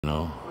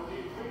know.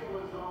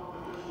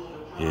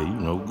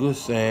 Yeah, good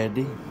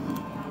Saturday.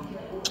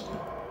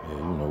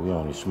 Yeah, we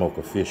only smoke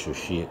official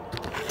shit.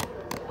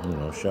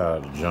 Shout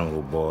out to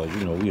Jungle Boys.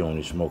 We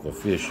only smoke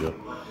official.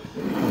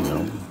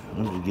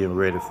 I'm just getting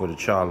ready for the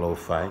Charlo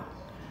fight.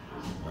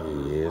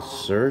 Yes,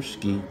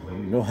 sirski.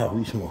 You know how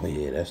we smoke.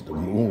 Yeah, that's the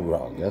moon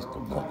rock. That's the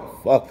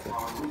motherfucker.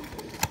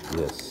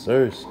 Yes,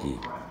 sirski.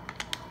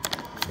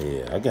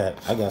 Yeah, I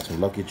got some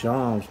Lucky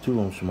Charms too.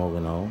 I'm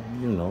smoking on.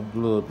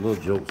 Little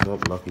jokes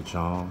up Lucky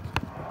Charms.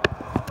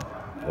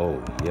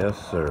 Oh yes,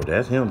 sir.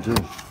 That's him too.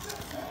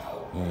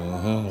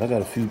 I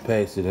got a few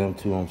packs of them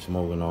too. I'm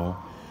smoking on.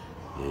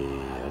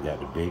 Yeah, I got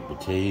the baked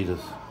potatoes.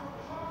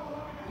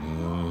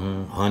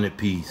 100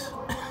 piece.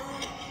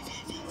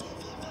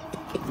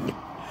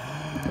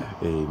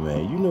 Hey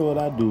man, you know what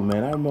I do,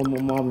 man. I remember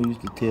my mama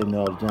used to tell me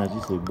all the time.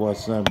 She said, "Boy,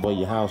 son, boy,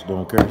 your house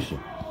don't curse you."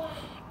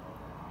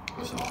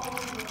 So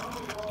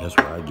that's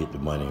why I get the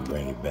money and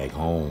bring it back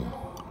home.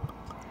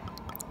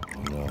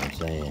 You know what I'm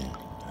saying?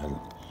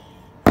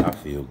 I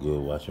feel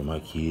good watching my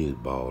kids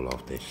ball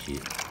off that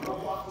shit.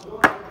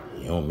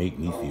 It don't make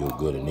me feel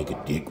good. A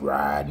nigga dick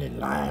riding and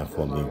lying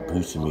for me,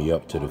 boosting me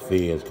up to the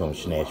feds come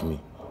snatch me,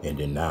 and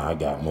then now I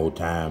got more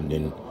time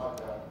than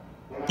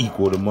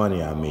equal the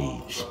money I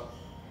made.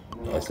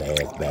 That's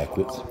ass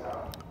backwards.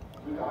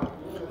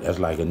 That's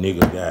like a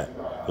nigga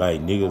got, like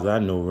niggas I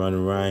know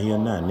running around here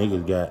now.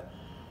 Niggas got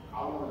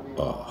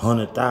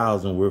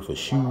 100,000 worth of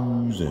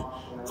shoes and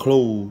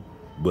clothes,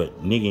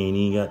 but nigga ain't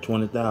even got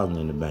 20,000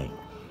 in the bank.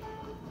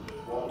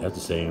 That's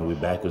the same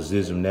with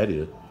backwardsism that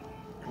is.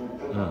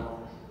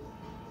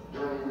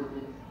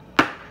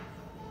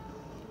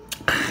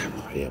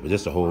 Yeah, but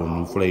that's a whole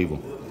new flavor.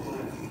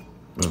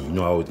 I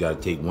always gotta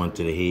take one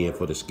to the head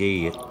for the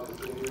scared.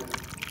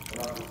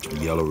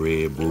 Yellow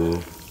Red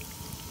Bull.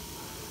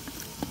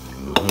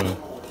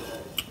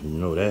 You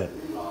know that.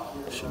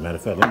 Matter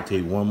of fact, let me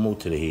take one more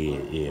to the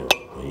head.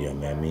 Yeah,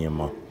 man. Me and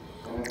my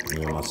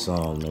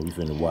son, man, we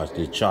finna watch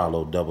this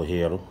Charlo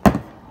doubleheader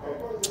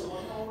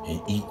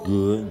and eat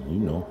good.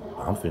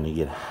 I'm finna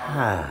get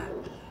high.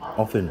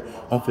 I'm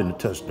finna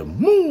touch the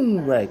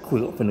moon right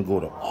quick. I'm finna go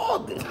to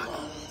August.